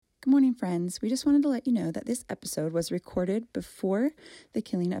morning, friends. We just wanted to let you know that this episode was recorded before the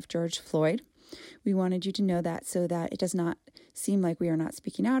killing of George Floyd. We wanted you to know that so that it does not seem like we are not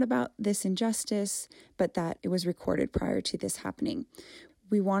speaking out about this injustice, but that it was recorded prior to this happening.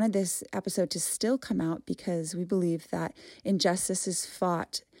 We wanted this episode to still come out because we believe that injustice is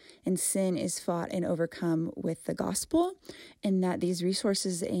fought and sin is fought and overcome with the gospel, and that these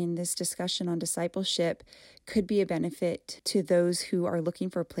resources in this discussion on discipleship could be a benefit to those who are looking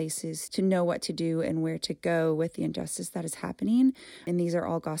for places to know what to do and where to go with the injustice that is happening. And these are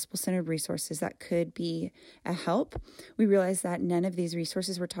all gospel-centered resources that could be a help. We realize that none of these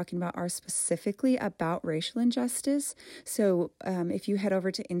resources we're talking about are specifically about racial injustice. So if you head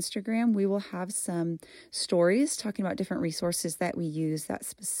over to Instagram, we will have some stories talking about different resources that we use that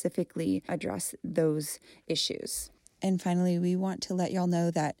specifically address those issues. And finally, we want to let y'all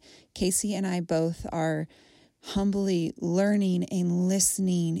know that Casey and I both are humbly learning and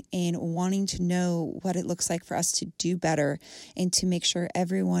listening and wanting to know what it looks like for us to do better and to make sure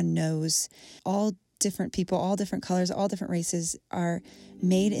everyone knows all different people, all different colors, all different races are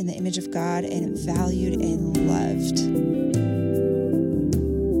made in the image of God and valued and loved.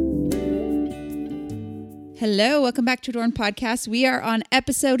 Hello, welcome back to Adorned Podcast. We are on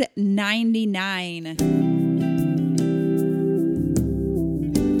episode 99.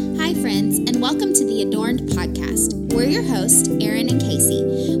 Hi, friends, and welcome to the Adorned Podcast. We're your hosts, Aaron and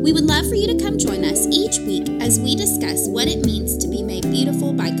Casey. We would love for you to come join us each week as we discuss what it means to be made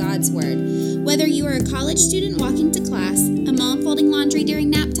beautiful by God's Word. Whether you are a college student walking to class, a mom folding laundry during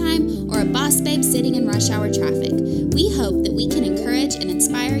nap time, or a boss babe sitting in rush hour traffic, we hope that we can encourage and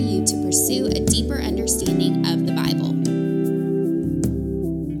inspire you to pursue a deeper understanding of the Bible.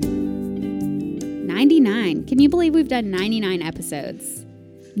 99. Can you believe we've done 99 episodes?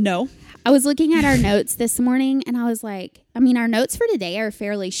 No. I was looking at our notes this morning and I was like, our notes for today are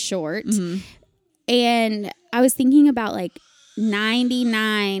fairly short. Mm-hmm. And I was thinking about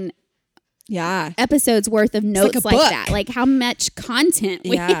 99 episodes worth of notes like that. Like how much content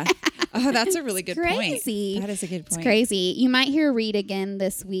we have. Oh, that's a really good point. Crazy. That is a good point. It's crazy. You might hear Reed again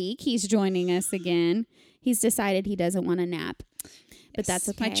this week. He's joining us again. He's decided he doesn't want to nap. But that's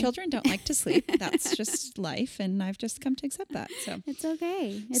okay. My children don't like to sleep. That's just life, and I've just come to accept that. So it's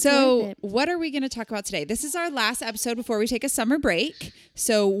okay. It's so worth it. What are we going to talk about today? This is our last episode before we take a summer break.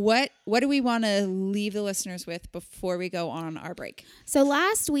 So what do we want to leave the listeners with before we go on our break? So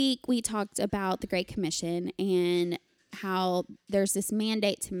last week we talked about the Great Commission and how there's this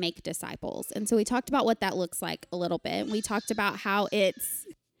mandate to make disciples. And so we talked about what that looks like a little bit. We talked about how it's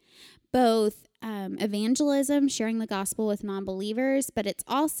both evangelism, sharing the gospel with non-believers, but it's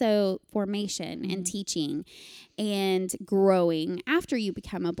also formation and teaching and growing after you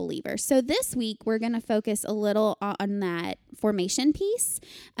become a believer. So this week, we're going to focus a little on that formation piece.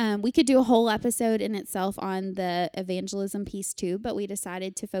 We could do a whole episode in itself on the evangelism piece too, but we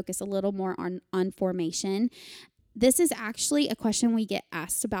decided to focus a little more on formation. This is actually a question we get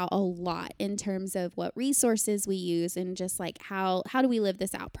asked about a lot in terms of what resources we use and just how do we live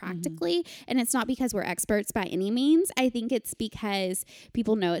this out practically. Mm-hmm. And it's not because we're experts by any means. I think it's because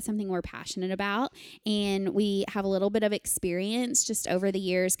people know it's something we're passionate about and we have a little bit of experience just over the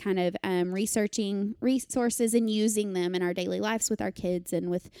years kind of researching resources and using them in our daily lives with our kids and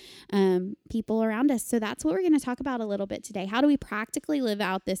with people around us. So that's what we're going to talk about a little bit today. How do we practically live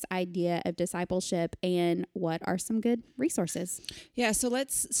out this idea of discipleship and what are some good resources? Yeah, so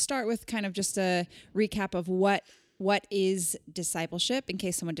let's start with kind of just a recap of what is discipleship in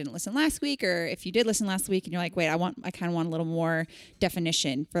case someone didn't listen last week, or if you did listen last week and you're like, wait, I kind of want a little more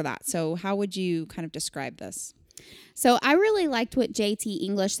definition for that. So how would you kind of describe this? So I really liked what JT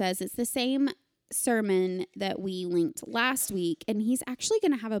English says. It's the same sermon that we linked last week, and he's actually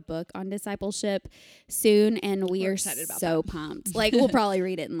going to have a book on discipleship soon, and we're so pumped. We'll probably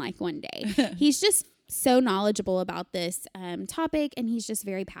read it in one day. He's just so knowledgeable about this topic, and he's just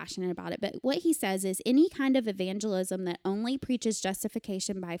very passionate about it. But what he says is any kind of evangelism that only preaches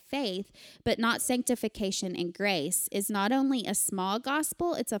justification by faith, but not sanctification and grace, is not only a small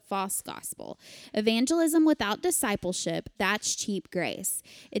gospel, it's a false gospel. Evangelism without discipleship, that's cheap grace.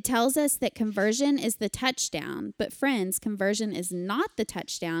 It tells us that conversion is the touchdown, but friends, conversion is not the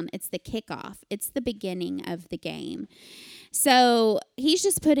touchdown, it's the kickoff. It's the beginning of the game. So he's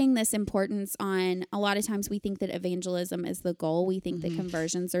just putting this importance on, a lot of times we think that evangelism is the goal. We think that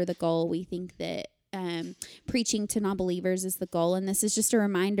conversions are the goal. We think that preaching to non-believers is the goal. And this is just a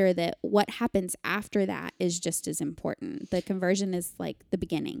reminder that what happens after that is just as important. The conversion is the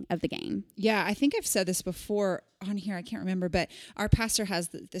beginning of the game. Yeah, I think I've said this before. on here, I can't remember, but our pastor has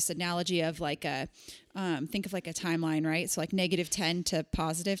this analogy of like think of like a timeline, right? So like -10 to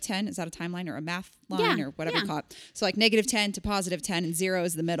 +10. Is that a timeline or a math line or whatever you call it? So like -10 to +10 and 0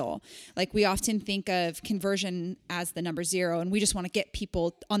 is the middle. Like we often think of conversion as the number 0, and we just want to get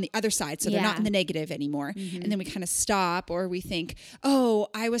people on the other side so they're not in the negative anymore. And then we kind of stop, or we think, oh,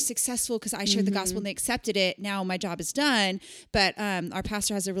 I was successful because I shared the gospel and they accepted it. Now my job is done. But our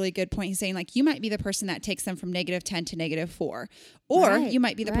pastor has a really good point. He's saying like, you might be the person that takes them from -10 to -4. Or you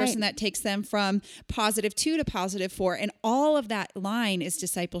might be the person that takes them from +2 to +4. And all of that line is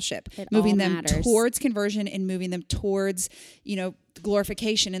discipleship, moving them towards conversion and moving them towards,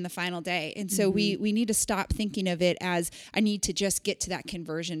 glorification in the final day. And so we need to stop thinking of it as I need to just get to that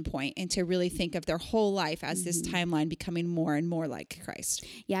conversion point, and to really think of their whole life as this timeline becoming more and more like Christ.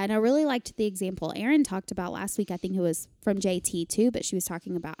 Yeah. And I really liked the example Erin talked about last week. I think it was from JT too, but she was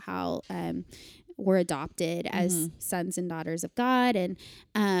talking about how, we're adopted as sons and daughters of God. And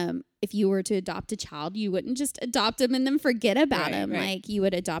if you were to adopt a child, you wouldn't just adopt them and then forget about them. Like you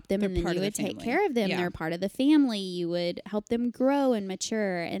would adopt them and then you would take care of them. Yeah. They're part of the family. You would help them grow and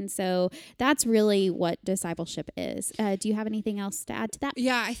mature. And so that's really what discipleship is. Do you have anything else to add to that?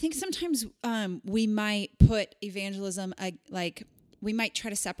 Yeah, I think sometimes we might put evangelism we might try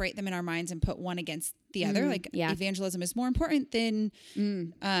to separate them in our minds and put one against the other. Evangelism is more important than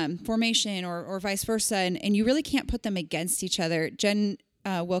formation or vice versa. And you really can't put them against each other. Jen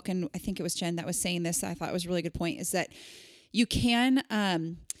Wilkin, I think it was Jen that was saying this, I thought it was a really good point, is that you can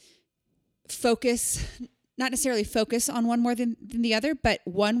not necessarily focus on one more than the other, but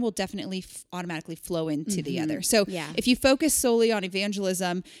one will definitely automatically flow into the other. So if you focus solely on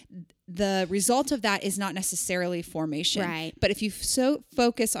evangelism, the result of that is not necessarily formation. Right. But if you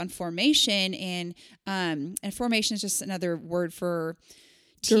focus on formation, and formation is just another word for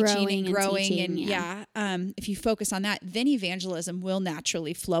teaching and growing and if you focus on that, then evangelism will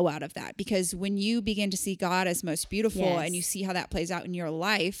naturally flow out of that. Because when you begin to see God as most beautiful and you see how that plays out in your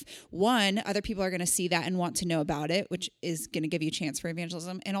life, one, other people are going to see that and want to know about it, which is going to give you a chance for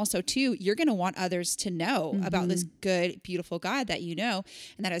evangelism. And also two, you're going to want others to know about this good, beautiful God that you know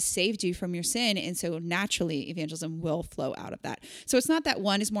and that has saved you from your sin. And so naturally evangelism will flow out of that. So it's not that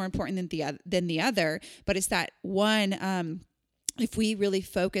one is more important than the other, but it's that one, if we really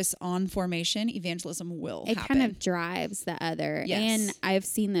focus on formation, evangelism will happen. It kind of drives the other. Yes. And I've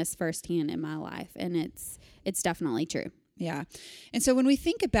seen this firsthand in my life, and it's definitely true. Yeah. And so when we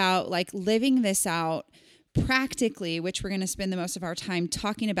think about like living this out practically, which we're going to spend the most of our time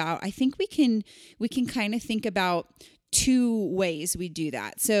talking about, I think we can kind of think about two ways we do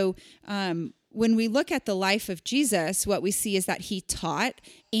that. So, when we look at the life of Jesus, what we see is that he taught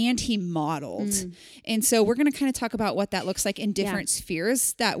and he modeled. And so we're going to kind of talk about what that looks like in different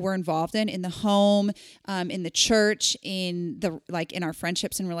spheres that we're involved in the home, in the church, in our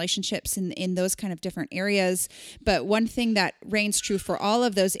friendships and relationships, in those kind of different areas. But one thing that reigns true for all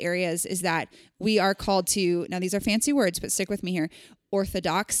of those areas is that we are called to, now these are fancy words, but stick with me here,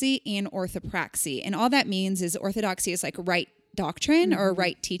 orthodoxy and orthopraxy. And all that means is orthodoxy is like right doctrine or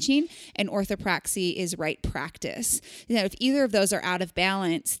right teaching, and orthopraxy is right practice. If either of those are out of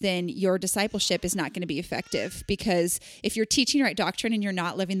balance, then your discipleship is not going to be effective, because if you're teaching right doctrine and you're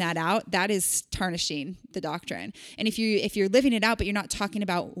not living that out, that is tarnishing the doctrine. And if you're living it out, but you're not talking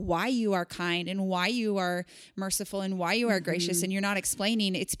about why you are kind and why you are merciful and why you are gracious, and you're not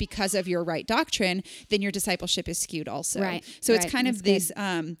explaining it's because of your right doctrine, then your discipleship is skewed also. Right. So it's kind of these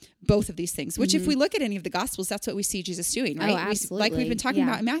both of these things, which if we look at any of the Gospels, that's what we see Jesus doing, right? Absolutely. Like we've been talking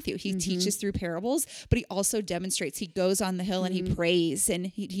about in Matthew. He teaches through parables, but he also demonstrates. He goes on the hill and he prays, and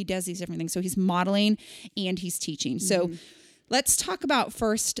he does these different things. So he's modeling and he's teaching. So let's talk about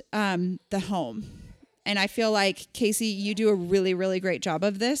first the home. And I feel like, Casey, you do a really, really great job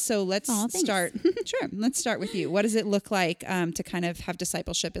of this. So let's start. Sure. Let's start with you. What does it look like to kind of have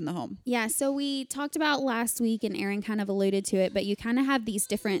discipleship in the home? Yeah. So we talked about last week, and Erin kind of alluded to it, but you kind of have these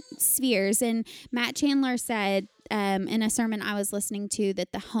different spheres. And Matt Chandler said in a sermon I was listening to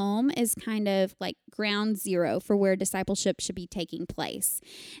that the home is kind of like ground zero for where discipleship should be taking place.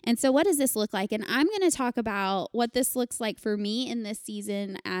 And so what does this look like? And I'm going to talk about what this looks like for me in this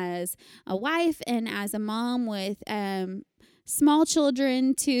season as a wife and as a mom with small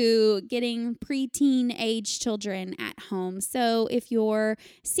children to getting preteen age children at home. So if you're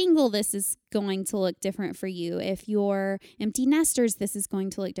single, this is going to look different for you. If you're empty nesters, this is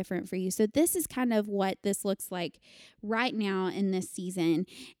going to look different for you. So this is kind of what this looks like right now in this season.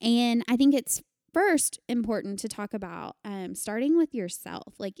 And I think it's first important to talk about starting with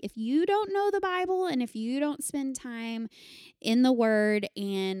yourself. Like, if you don't know the Bible and if you don't spend time in the Word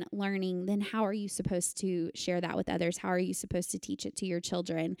and learning, then how are you supposed to share that with others? How are you supposed to teach it to your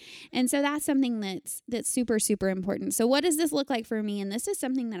children? And so that's something that's super, super important. So what does this look like for me? And this is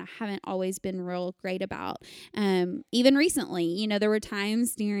something that I haven't always been real great about. Even recently, you know, there were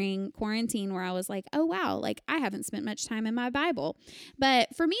times during quarantine where I was like, oh, wow, like I haven't spent much time in my Bible.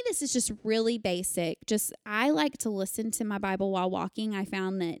 But for me, this is just really basic. Just, I like to listen to my Bible while walking. I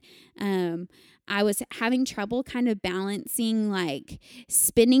found that I was having trouble kind of balancing like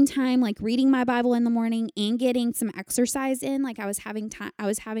spending time like reading my Bible in the morning and getting some exercise in. Like I was having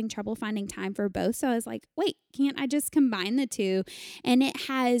trouble finding time for both. So I was like, wait, can't I just combine the two? And it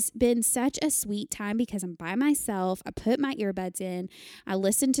has been such a sweet time because I'm by myself. I put my earbuds in. I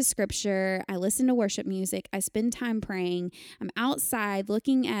listen to scripture. I listen to worship music. I spend time praying. I'm outside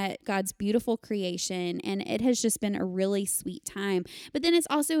looking at God's beautiful creation. And it has just been a really sweet time. But then it's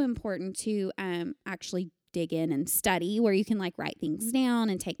also important to actually dig in and study, where you can like write things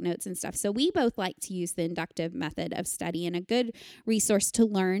down and take notes and stuff. So we both like to use the inductive method of study, and a good resource to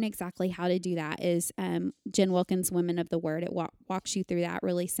learn exactly how to do that is Jen Wilkins' Women of the Word. It walks you through that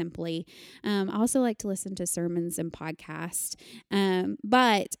really simply. I also like to listen to sermons and podcasts,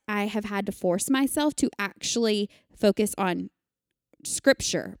 but I have had to force myself to actually focus on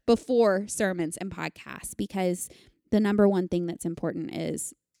scripture before sermons and podcasts, because the number one thing that's important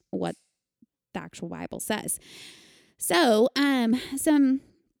is what the actual Bible says. So, some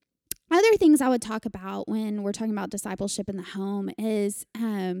other things I would talk about when we're talking about discipleship in the home is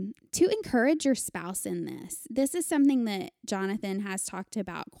to encourage your spouse in this. This is something that Jonathan has talked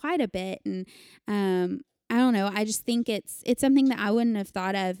about quite a bit, and I don't know, I just think it's something that I wouldn't have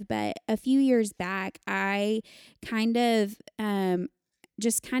thought of, but a few years back, I kind of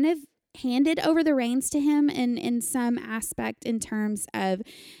handed over the reins to him in some aspect in terms of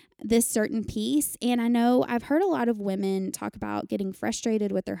this certain piece. And I know I've heard a lot of women talk about getting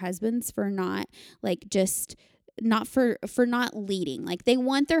frustrated with their husbands for not leading. Like they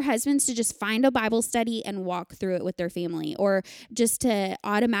want their husbands to just find a Bible study and walk through it with their family, or just to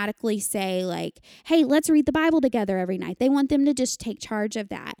automatically say like, hey, let's read the Bible together every night. They want them to just take charge of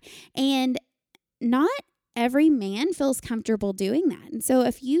that. And not every man feels comfortable doing that. And so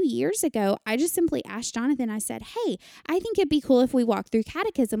a few years ago, I just simply asked Jonathan, I said, hey, I think it'd be cool if we walk through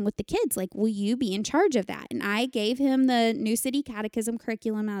catechism with the kids. Like, will you be in charge of that? And I gave him the New City Catechism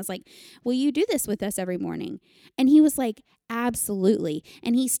curriculum. I was like, will you do this with us every morning? And he was like, absolutely.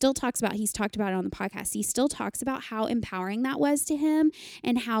 And he's talked about it on the podcast. He still talks about how empowering that was to him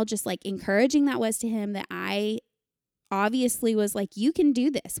and how just like encouraging that was to him, that I obviously was like, you can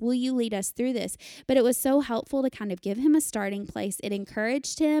do this. Will you lead us through this? But it was so helpful to kind of give him a starting place. It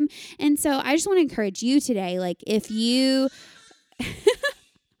encouraged him. And so I just want to encourage you today, like if you're in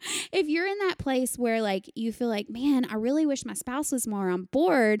that place where like you feel like, man, I really wish my spouse was more on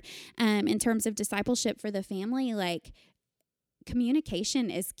board in terms of discipleship for the family, like communication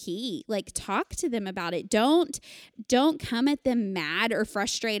is key. Like talk to them about it. Don't come at them mad or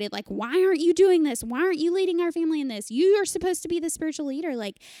frustrated. Like, why aren't you doing this? Why aren't you leading our family in this? You are supposed to be the spiritual leader.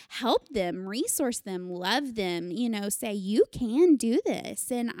 Like help them, resource them, love them, say you can do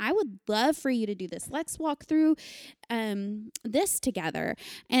this. And I would love for you to do this. Let's walk through this together.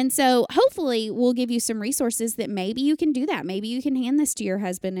 And so hopefully we'll give you some resources that maybe you can do that. Maybe you can hand this to your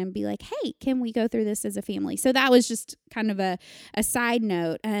husband and be like, hey, can we go through this as a family? So that was just kind of a side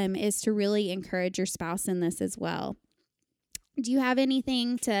note, is to really encourage your spouse in this as well. Do you have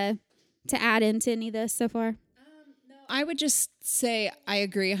anything to add into any of this so far? No, I would just say I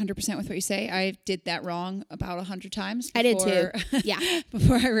agree 100% with what you say. I did that wrong about 100 times. I did too. Yeah.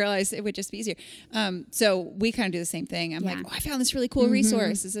 Before I realized it would just be easier. So we kind of do the same thing. I'm like, I found this really cool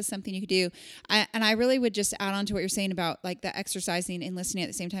resource. Is this something you could do? And I really would just add on to what you're saying about like the exercising and listening at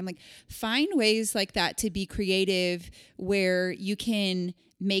the same time. Like find ways like that to be creative where you can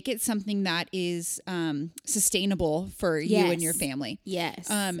make it something that is sustainable for you and your family. Yes.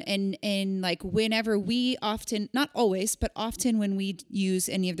 And like whenever we often, not always, but often when we use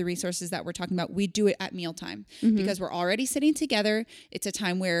any of the resources that we're talking about, we do it at mealtime because we're already sitting together. It's a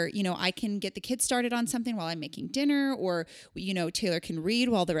time where, I can get the kids started on something while I'm making dinner, or, Taylor can read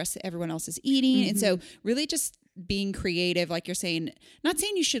while everyone else is eating. And so really just being creative, like you're saying, not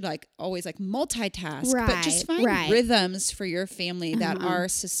saying you should like always like multitask, Right, but just find right. rhythms for your family that are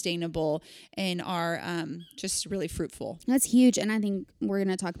sustainable and are just really fruitful. That's huge. And I think we're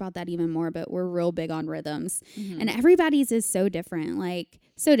going to talk about that even more, but we're real big on rhythms. And everybody's is so different, like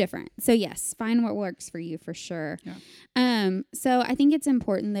so different. So yes, find what works for you for sure. Yeah. So I think it's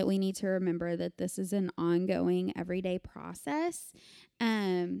important that we need to remember that this is an ongoing everyday process.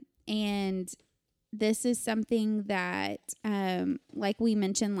 And this is something that, like we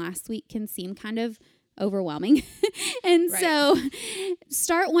mentioned last week, can seem kind of overwhelming. And so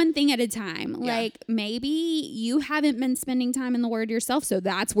start one thing at a time. Yeah. Like maybe you haven't been spending time in the Word yourself, so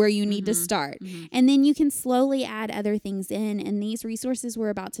that's where you need to start. And then you can slowly add other things in. And these resources we're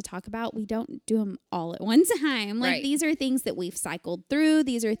about to talk about, we don't do them all at one time. Like these are things that we've cycled through.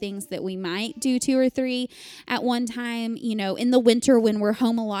 These are things that we might do 2 or 3 at one time, you know, in the winter when we're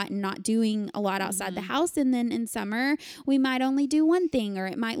home a lot and not doing a lot outside the house. And then in summer, we might only do one thing, or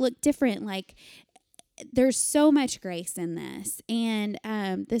it might look different. Like, there's so much grace in this, and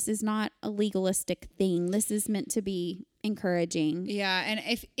this is not a legalistic thing. This is meant to be encouraging. Yeah, and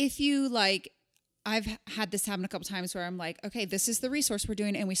if you like, I've had this happen a couple times where I'm like, okay, this is the resource we're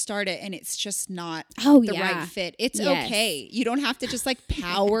doing, and we start it, and it's just not the right fit. It's okay. You don't have to just like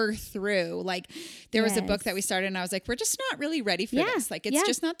power through. Like there was a book that we started, and I was like, we're just not really ready for this. Like it's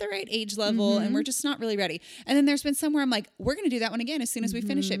just not the right age level, and we're just not really ready. And then there's been somewhere I'm like, we're going to do that one again as soon as we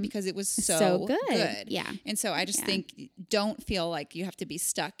finish it because it was so good. Yeah. And so I just think don't feel like you have to be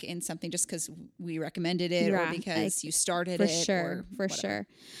stuck in something just because we recommended it or because you started for it. For sure.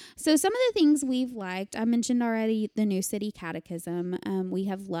 So some of the things we've liked, I mentioned already the New City Catechism. We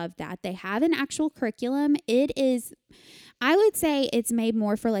have loved that. They have an actual curriculum. It is, I would say it's made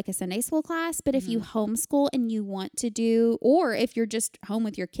more for like a Sunday school class, but if you homeschool and you want to do, or if you're just home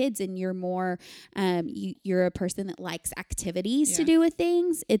with your kids and you're more, you're a person that likes activities to do with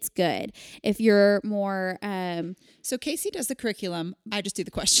things, it's good. If you're more... So Casey does the curriculum. I just do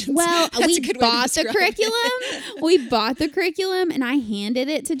the questions. Well, we bought the curriculum. We bought the curriculum and I handed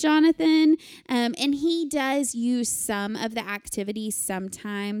it to Jonathan. And he does use some of the activities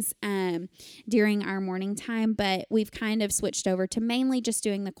sometimes during our morning time, but we've kind of switched over to mainly just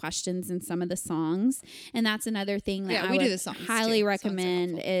doing the questions and some of the songs. And that's another thing that I would highly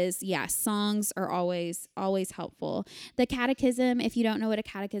recommend is, songs are always helpful. The catechism, if you don't know what a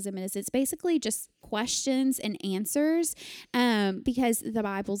catechism is, it's basically just questions and answers because the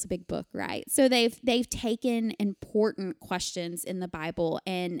Bible's a big book, right? So they've taken important questions in the Bible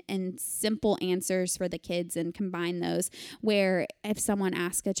and simple answers for the kids and combined those, where if someone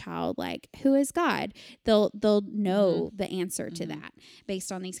asks a child like, who is God, they'll know the answer to that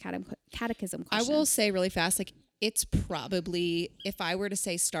based on these catechism questions. I will say really fast, like it's probably, if I were to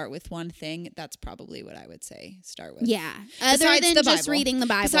say start with one thing, that's probably what I would say start with. Yeah. Other than just reading the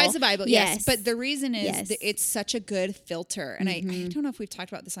Bible. Besides the Bible, yes. But the reason is that it's such a good filter. And I don't know if we've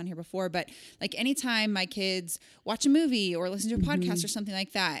talked about this on here before, but like anytime my kids watch a movie or listen to a podcast or something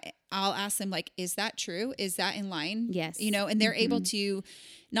like that, I'll ask them like, is that true? Is that in line? Yes. You know, and they're able to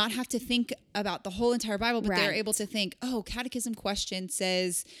not have to think about the whole entire Bible, but they're able to think, oh, catechism question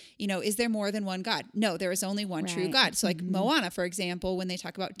says, you know, is there more than one God? No, there is only one true God. So like Moana, for example, when they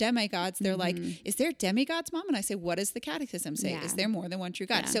talk about demigods, they're like, is there demigods, Mom? And I say, what does the catechism say? Is there more than one true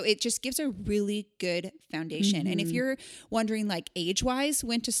God? So it just gives a really good foundation. And if you're wondering like age-wise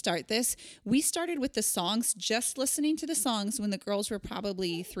when to start this, we started with the songs, just listening to the songs when the girls were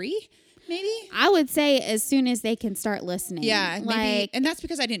probably 3. Maybe I would say as soon as they can start listening. Yeah, like, maybe, and that's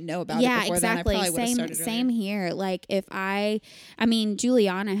because I didn't know about it before. Exactly. Then I probably would have started same here. Like if I mean,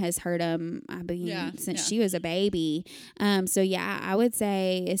 Juliana has heard them. Since she was a baby. So I would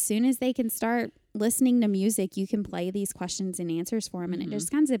say as soon as they can start listening to music, you can play these questions and answers for them, and it just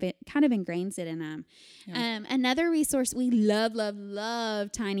kind of ingrains it in them. Another resource we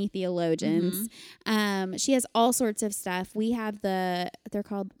love Tiny Theologians. She has all sorts of stuff. We have they're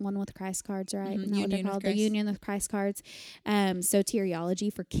called One with Christ cards, right? Isn't that what they're called? The Union with Christ cards.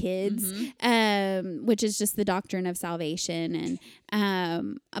 Soteriology for kids, which is just the doctrine of salvation,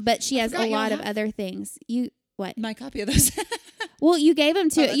 and but she has a lot of other things. What? My copy of those. Well, you gave them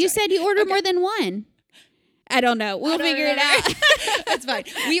to. You said you ordered more than one. I don't know. We'll figure it out. That's fine.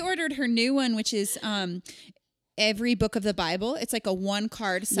 We ordered her new one, which is every book of the Bible. It's like a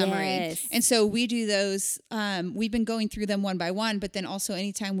 1-card summary. Yes. And so we do those. We've been going through them one by one, but then also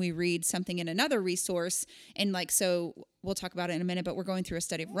anytime we read something in another resource, and like, so we'll talk about it in a minute, but we're going through a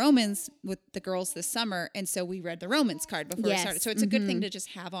study of Romans with the girls this summer. And so we read the Romans card before we started. So it's a good thing to just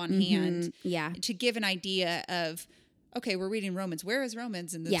have on hand to give an idea of okay, we're reading Romans. Where is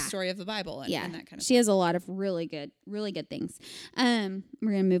Romans in the story of the Bible? And that kind of She has a lot of really good things. We're going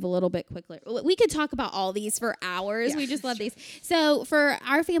to move a little bit quicker. We could talk about all these for hours. We just love these. So for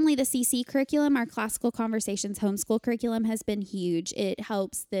our family, the CC curriculum, our Classical Conversations homeschool curriculum has been huge. It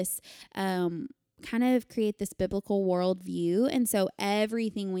helps this kind of create this biblical worldview. And so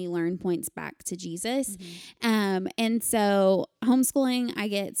everything we learn points back to Jesus. And so homeschooling, I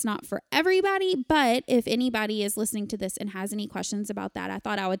get it's not for everybody, but if anybody is listening to this and has any questions about that, I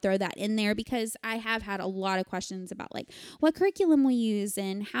thought I would throw that in there because I have had a lot of questions about like what curriculum we use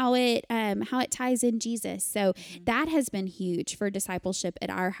and how it ties in Jesus. So that has been huge for discipleship at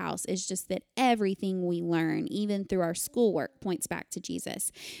our house, is just that everything we learn, even through our schoolwork, points back to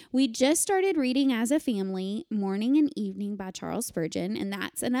Jesus. We just started reading as a family Morning and Evening by Charles Spurgeon, and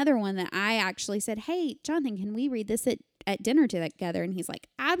that's another one that I actually said, hey, Jonathan, can we read this at dinner together? And he's like,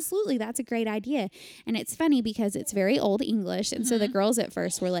 absolutely, that's a great idea. And it's funny because it's very old English, and so the girls at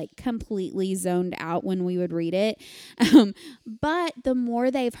first were like completely zoned out when we would read it. But the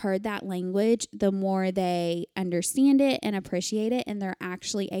more they've heard that language, the more they understand it and appreciate it, and they're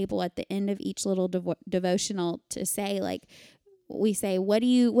actually able at the end of each little devotional to say, like, we say, what do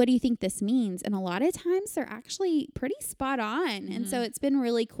you think this means? And a lot of times they're actually pretty spot on. And so it's been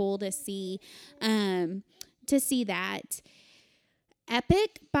really cool to see that.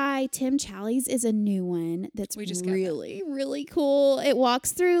 Epic by Tim Challies is a new one that's really, really cool. It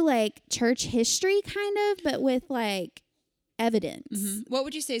walks through like church history kind of, but with like evidence. What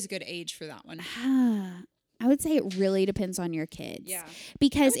would you say is a good age for that one? I would say it really depends on your kids. Yeah.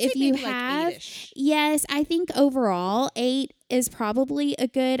 Because if you have, yes, I think overall 8 is probably a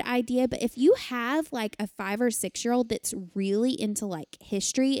good idea. But if you have like a 5 or 6-year-old that's really into like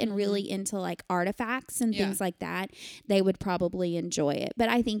history and really into like artifacts and things like that, they would probably enjoy it. But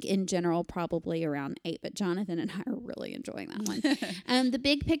I think in general, probably around 8. But Jonathan and I are really enjoying that one. The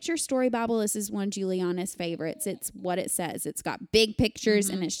Big Picture Story Bible, this is one of Juliana's favorites. It's what it says. It's got big pictures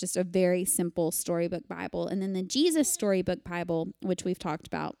and it's just a very simple storybook Bible. And then the Jesus Storybook Bible, which we've talked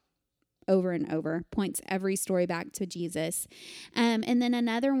about over and over, points every story back to Jesus. And then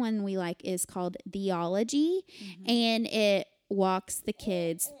another one we like is called Theology, and it walks the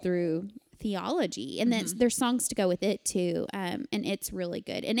kids through theology, and then there's songs to go with it too, and it's really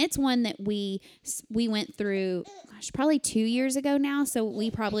good. And it's one that we went through, probably 2 years ago now, so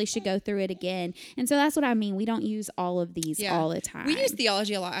we probably should go through it again. And so that's what I mean. We don't use all of these all the time. We use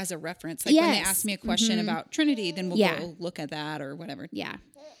theology a lot as a reference. Like when they ask me a question about Trinity, then we'll go look at that or whatever. Yeah.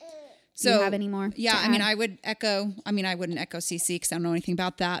 So, do you have any more? Yeah, I mean, I wouldn't echo CC because I don't know anything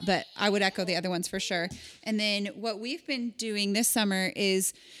about that, but I would echo the other ones for sure. And then what we've been doing this summer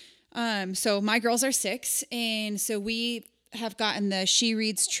is, so my girls are 6, and so we have gotten the She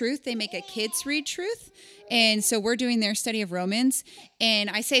Reads Truth. They make a Kids Read Truth. And so we're doing their study of Romans. And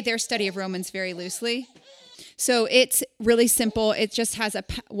I say their study of Romans very loosely. So it's really simple. It just has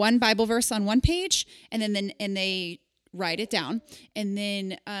one Bible verse on one page, and they write it down. And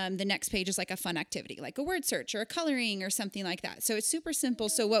then the next page is like a fun activity, like a word search or a coloring or something like that. So it's super simple.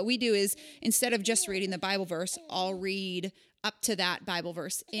 So what we do is, instead of just reading the Bible verse, I'll read up to that Bible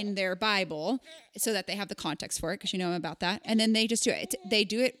verse in their Bible so that they have the context for it, because I'm about that. And then they just do it. They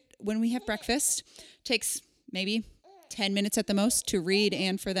do it when we have breakfast. Takes maybe 10 minutes at the most to read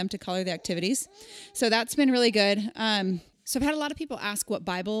and for them to color the activities. So that's been really good. So I've had a lot of people ask what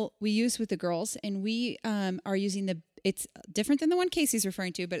Bible we use with the girls, and we are using it's different than the one Casey's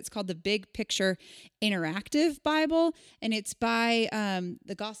referring to, but it's called the Big Picture Interactive Bible, and it's by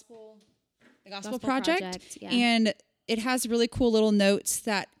the Gospel Project. And it has really cool little notes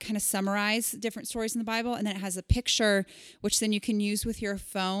that kind of summarize different stories in the Bible, and then it has a picture, which then you can use with your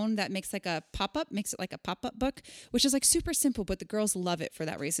phone that makes it like a pop-up book, which is like super simple, but the girls love it for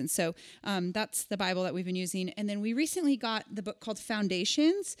that reason. So that's the Bible that we've been using. And then we recently got the book called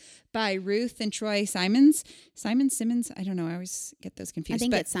Foundations by Ruth and Troy Simmons. Simmons? I don't know. I always get those confused. I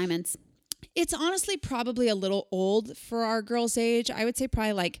think it's Simons. It's honestly probably a little old for our girls' age. I would say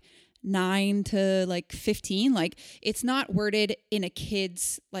probably like 9 to like 15. Like, it's not worded in a kid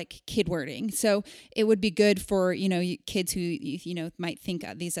wording. So it would be good for, kids who, might think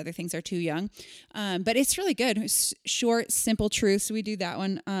these other things are too young. But it's really good. It's short, simple truths. We do that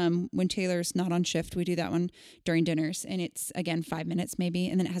one when Taylor's not on shift. We do that one during dinners. And it's, again, 5 minutes maybe.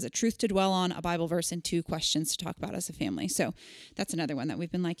 And then it has a truth to dwell on, a Bible verse, and 2 questions to talk about as a family. So that's another one that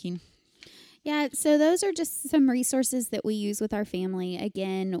we've been liking. Yeah, so those are just some resources that we use with our family.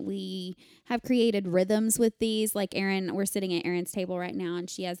 Again, we have created rhythms with these. Like Erin, we're sitting at Erin's table right now, and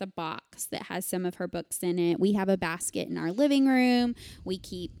she has a box that has some of her books in it. We have a basket in our living room. We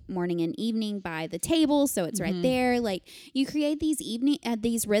keep morning and evening by the table, so it's right there. Like, you create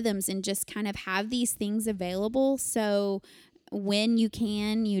these rhythms and just kind of have these things available. So when you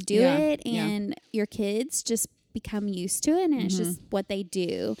can, you do it, and your kids just become used to it, and it's just what they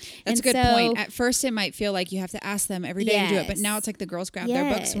do. That's a good point. At first it might feel like you have to ask them every day to do it, but now it's like the girls grab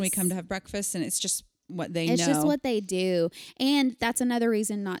their books when we come to have breakfast, and it's just what they know. It's just what they do. And that's another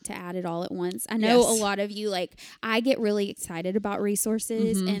reason not to add it all at once. I know a lot of you, like, I get really excited about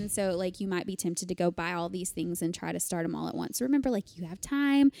resources, and so, like, you might be tempted to go buy all these things and try to start them all at once. Remember, like, you have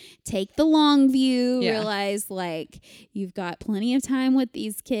time. Take the long view. Realize, like, you've got plenty of time with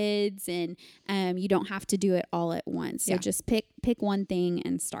these kids, and you don't have to do it all at once. So just pick one thing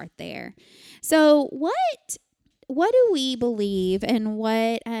and start there. So what do we believe, and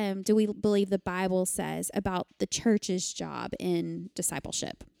what do we believe the Bible says about the church's job in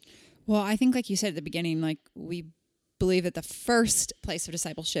discipleship? Well, I think, like you said at the beginning, like, we believe that the first place of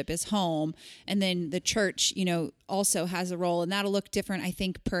discipleship is home, and then the church, also has a role, and that'll look different, I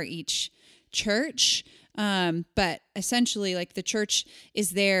think, per each church. But essentially, like, the church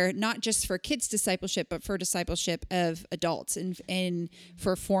is there not just for kids discipleship, but for discipleship of adults and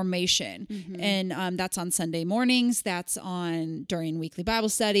for formation. And that's on Sunday mornings. That's during weekly Bible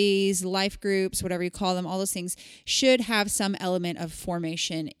studies, life groups, whatever you call them. All those things should have some element of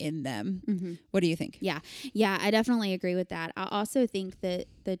formation in them. What do you think? Yeah, I definitely agree with that. I also think that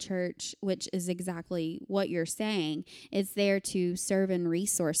the church, which is exactly what you're saying, is there to serve and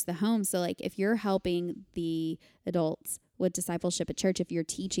resource the home. So, like, if you're helping the adults with discipleship at church, if you're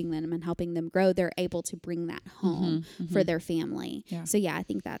teaching them and helping them grow, they're able to bring that home for their family. So I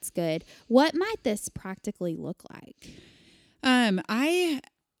think that's good. What might this practically look like? I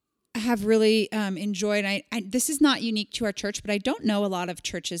have really enjoyed, this is not unique to our church, but I don't know a lot of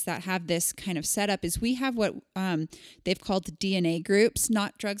churches that have this kind of setup, is we have what they've called the DNA groups,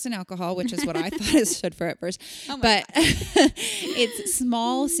 not drugs and alcohol, which is what I thought it stood for at first. But it's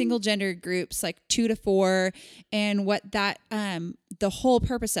small single gender groups, like 2 to 4. And what that, the whole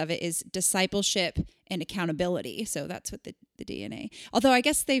purpose of it is discipleship and accountability. So that's what the DNA. Although I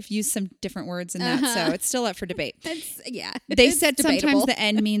guess they've used some different words in that, so it's still up for debate. They said debatable. Sometimes the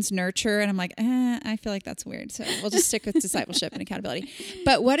N means nurture, and I'm like, I feel like that's weird. So we'll just stick with discipleship and accountability.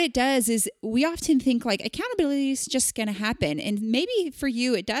 But what it does is we often think, like, accountability is just going to happen, and maybe for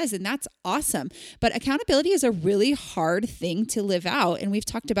you it does, and that's awesome. But accountability is a really hard thing to live out, and we've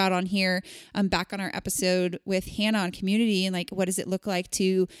talked about on here, back on our episode with Hannah on community, and, like, what does it look like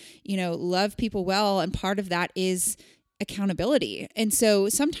to, love people well, and part of that is accountability. And so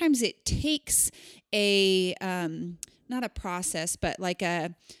sometimes it takes a not a process, but like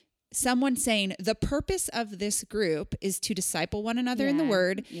someone saying the purpose of this group is to disciple one another in the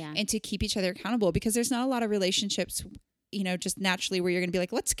word and to keep each other accountable, because there's not a lot of relationships just naturally where you're going to be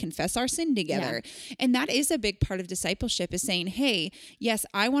like, let's confess our sin together. And that is a big part of discipleship, is saying, hey, yes,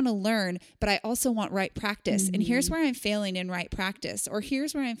 I want to learn, but I also want right practice. And here's where I'm failing in right practice, or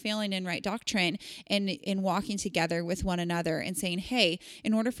here's where I'm failing in right doctrine, and in walking together with one another and saying, hey,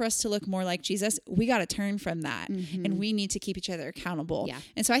 in order for us to look more like Jesus, we got to turn from that, and we need to keep each other accountable.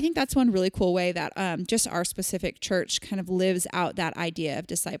 And so I think that's one really cool way that just our specific church kind of lives out that idea of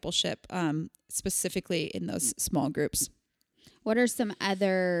discipleship, specifically in those small groups. What are some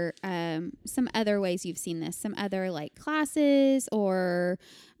other ways you've seen this? Some other, like, classes, or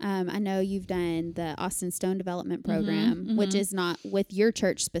I know you've done the Austin Stone Development Program, which is not with your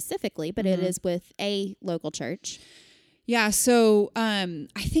church specifically, but it is with a local church. Yeah, so I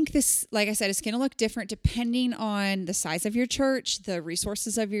think this, like I said, is going to look different depending on the size of your church, the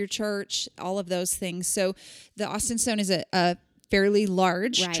resources of your church, all of those things. So the Austin Stone is a fairly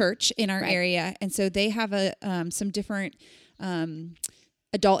large church in our area, and so they have some different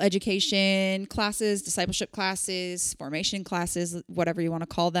adult education classes, discipleship classes, formation classes, whatever you want to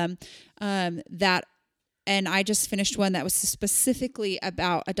call them, and I just finished one that was specifically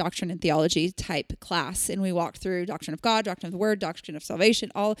about a doctrine and theology type class. And we walked through doctrine of God, doctrine of the word, doctrine of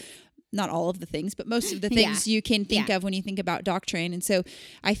salvation, not all of the things, but most of the things you can think of when you think about doctrine. And so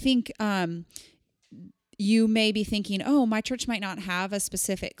I think, you may be thinking, oh, my church might not have a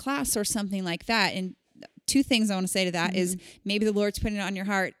specific class or something like that. And 2 things I want to say to that is maybe the Lord's putting it on your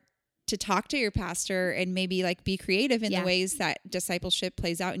heart to talk to your pastor and maybe, like, be creative in the ways that discipleship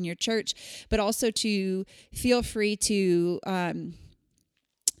plays out in your church, but also to feel free to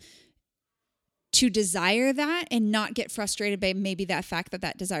to desire that and not get frustrated by maybe that fact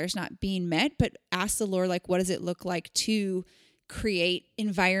that desire is not being met, but ask the Lord, like, what does it look like to create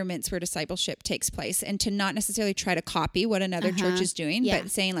environments where discipleship takes place, and to not necessarily try to copy what another church is doing, but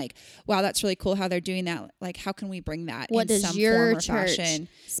saying like, wow, that's really cool how they're doing that. Like, how can we bring that what in does some your form or church fashion?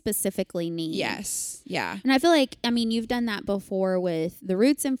 specifically need? Yes. Yeah. And I feel like, I mean, you've done that before with the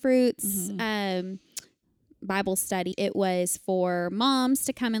Roots and Fruits Bible study. It was for moms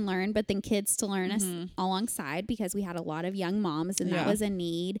to come and learn, but then kids to learn us alongside, because we had a lot of young moms and that was a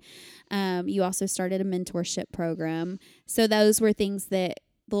need. You also started a mentorship program. So those were things that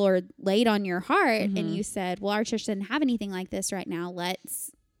the Lord laid on your heart, and you said, well, our church didn't have anything like this right now.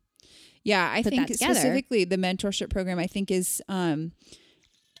 Let's I think specifically the mentorship program, I think is, I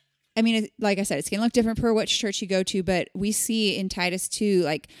mean, like I said, it's going to look different for which church you go to, but we see in Titus 2,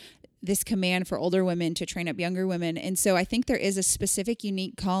 like, this command for older women to train up younger women. And so I think there is a specific,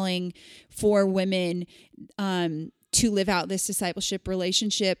 unique calling for women to live out this discipleship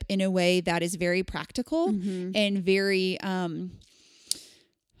relationship in a way that is very practical and very,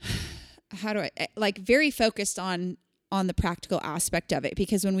 very focused on the practical aspect of it.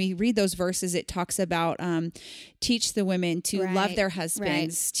 Because when we read those verses, it talks about teach the women to love their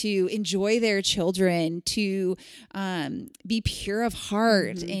husbands, to enjoy their children, to be pure of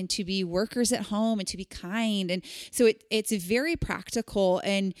heart, and to be workers at home, and to be kind. And so it's very practical.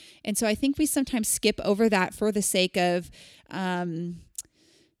 And so I think we sometimes skip over that for the sake of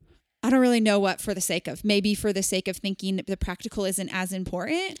I don't really know what for the sake of. Maybe for the sake of thinking the practical isn't as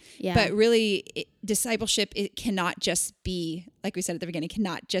important. Yeah. But really, discipleship, it cannot just be, like we said at the beginning,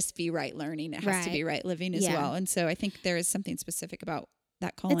 cannot just be right learning. It has to be right living as well. And so I think there is something specific about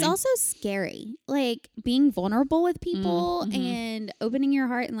that calling. It's also scary, like being vulnerable with people and opening your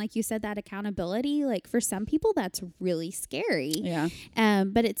heart. And like you said, that accountability, like for some people that's really scary. Yeah.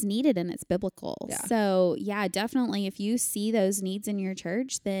 But it's needed and it's biblical. Yeah. So yeah, definitely. If you see those needs in your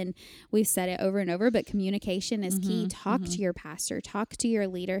church, then we've said it over and over, but communication is key. Talk to your pastor, talk to your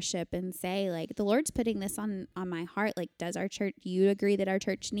leadership and say like, the Lord's putting this on my heart. Like, does our church, do you agree that our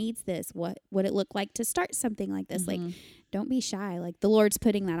church needs this? What would it look like to start something like this? Like, don't be shy. Like, the Lord's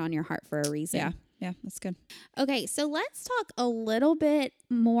putting that on your heart for a reason. Yeah. Yeah. That's good. Okay. So let's talk a little bit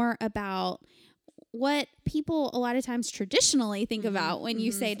more about what people a lot of times traditionally think about when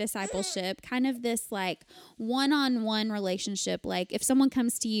you say discipleship, kind of this like one-on-one relationship. Like if someone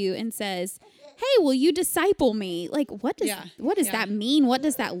comes to you and says, hey, will you disciple me? Like, what does that mean? What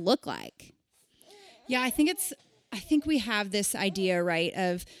does that look like? Yeah. I think we have this idea, right,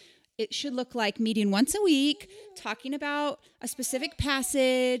 of it should look like meeting once a week, talking about a specific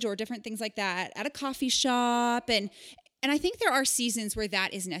passage or different things like that at a coffee shop. And I think there are seasons where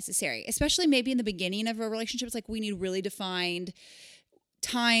that is necessary, especially maybe in the beginning of a relationship. It's like we need really defined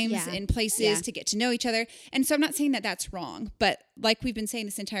times and places to get to know each other. And so I'm not saying that that's wrong, but like we've been saying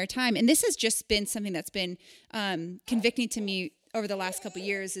this entire time, and this has just been something that's been convicting to me over the last couple of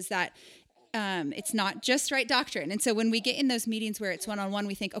years, is that it's not just right doctrine. And so when we get in those meetings where it's one-on-one,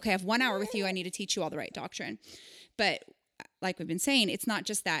 we think, okay, I have 1 hour with you. I need to teach you all the right doctrine. But like we've been saying, it's not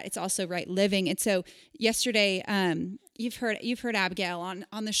just that, it's also right living. And so yesterday, you've heard Abigail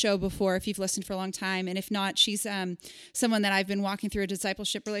on the show before, if you've listened for a long time. And if not, she's someone that I've been walking through a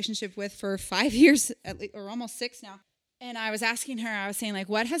discipleship relationship with for 5 years, at least, or almost 6 now. And I was asking her, I was saying, like,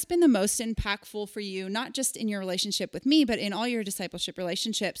 what has been the most impactful for you, not just in your relationship with me, but in all your discipleship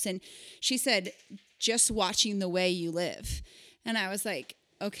relationships? And she said, just watching the way you live. And I was like,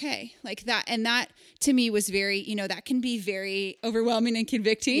 okay, like that. And that to me was very, that can be very overwhelming and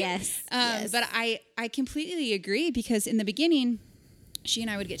convicting. Yes. But I completely agree, because in the beginning, she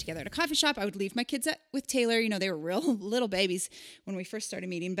and I would get together at a coffee shop. I would leave my kids with Taylor. They were real little babies when we first started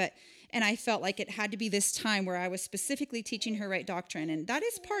meeting, and I felt like it had to be this time where I was specifically teaching her right doctrine. And that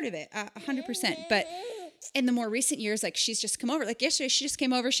is part of it, 100%. But in the more recent years, like she's just come over. Like yesterday, she just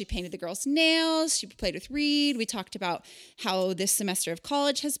came over. She painted the girls' nails. She played with Reed. We talked about how this semester of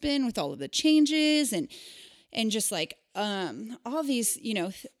college has been with all of the changes and just like all these,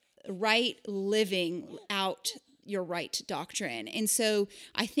 right living out your right doctrine. And so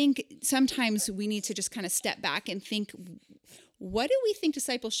I think sometimes we need to just kind of step back and think, what do we think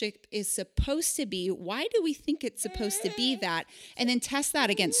discipleship is supposed to be? Why do we think it's supposed to be that? And then test that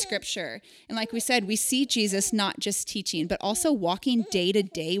against Scripture. And like we said, we see Jesus not just teaching, but also walking day to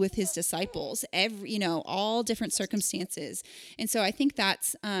day with his disciples, all different circumstances. And so I think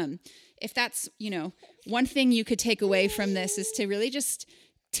that's, if that's, one thing you could take away from this is to really just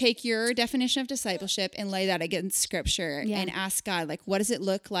take your definition of discipleship and lay that against scripture and ask God, like, what does it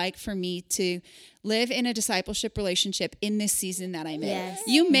look like for me to live in a discipleship relationship in this season that I'm in?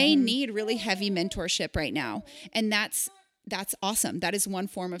 You may need really heavy mentorship right now. And that's awesome. That is one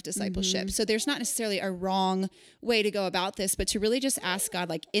form of discipleship. So there's not necessarily a wrong way to go about this, but to really just ask God,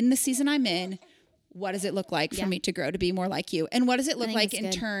 like, in the season I'm in, what does it look like for me to grow to be more like you? And what does it look like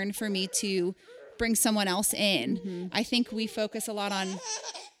in turn for me to bring someone else in? I think we focus a lot on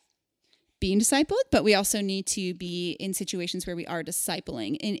being discipled, but we also need to be in situations where we are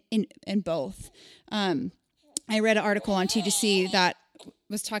discipling in both. I read an article on TGC that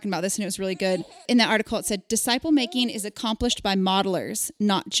was talking about this, and it was really good. In that article, it said, disciple making is accomplished by modelers,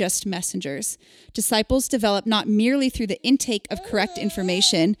 not just messengers. Disciples develop not merely through the intake of correct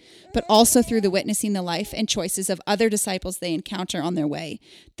information, but also through the witnessing the life and choices of other disciples they encounter on their way.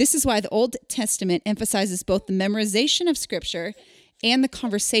 This is why the Old Testament emphasizes both the memorization of Scripture and the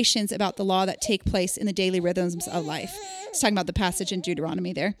conversations about the law that take place in the daily rhythms of life. It's talking about the passage in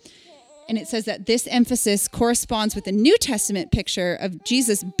Deuteronomy there. And it says that this emphasis corresponds with the New Testament picture of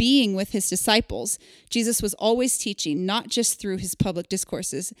Jesus being with his disciples. Jesus was always teaching, not just through his public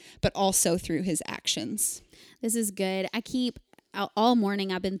discourses, but also through his actions. This is good. All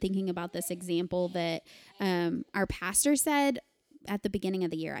morning I've been thinking about this example that our pastor said at the beginning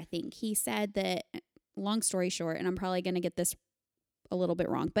of the year, I think. He said that, long story short, and I'm probably going to get this a little bit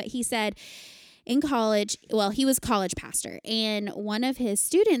wrong, but he said, in college, he was college pastor, and one of his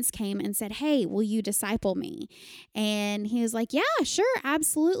students came and said, hey, will you disciple me? And he was like, yeah, sure,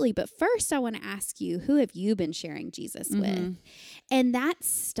 absolutely. But first I want to ask you, who have you been sharing Jesus with? And that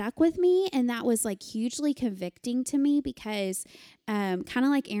stuck with me. And that was like hugely convicting to me because kind of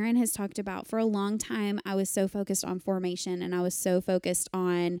like Aaron has talked about, for a long time, I was so focused on formation, and I was so focused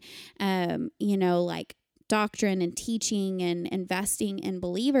on, like doctrine and teaching and investing in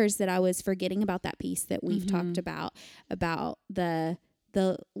believers that I was forgetting about that piece that we've talked about the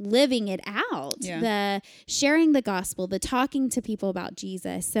living it out, the sharing the gospel, the talking to people about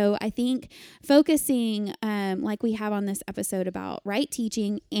Jesus. So I think focusing, like we have on this episode, about right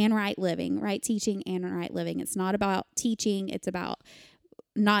teaching and right living. It's not about teaching. It's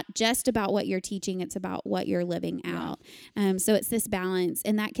not just about what you're teaching, it's about what you're living out. So it's this balance,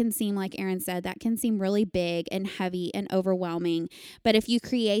 and that can seem, like Aaron said, that can seem really big and heavy and overwhelming. But if you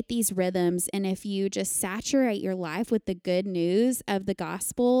create these rhythms, and if you just saturate your life with the good news of the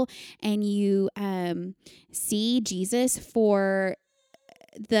gospel, and you see Jesus for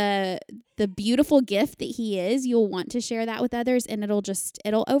the beautiful gift that he is, you'll want to share that with others, and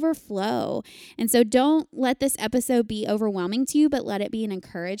it'll overflow. And so don't let this episode be overwhelming to you, but let it be an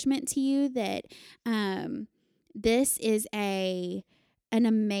encouragement to you that this is an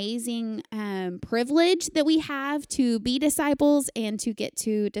amazing privilege that we have to be disciples and to get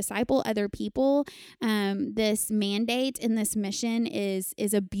to disciple other people. This mandate and this mission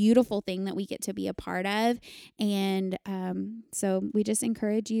is a beautiful thing that we get to be a part of. And so we just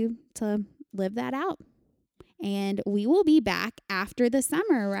encourage you to live that out. And we will be back after the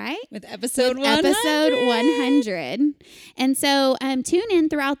summer, right? With episode 100. And so tune in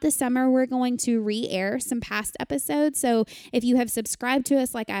throughout the summer. We're going to re-air some past episodes. So if you have subscribed to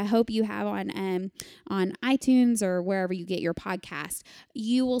us, like I hope you have on iTunes or wherever you get your podcast,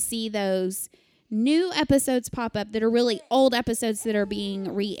 you will see those new episodes pop up that are really old episodes that are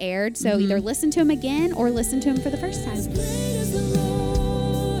being re-aired. So either listen to them again or listen to them for the first time.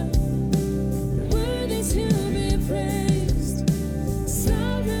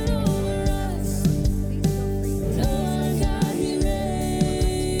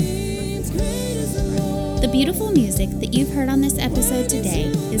 The beautiful music that you've heard on this episode today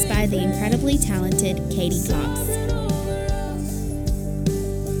is by the incredibly talented Katie Cox.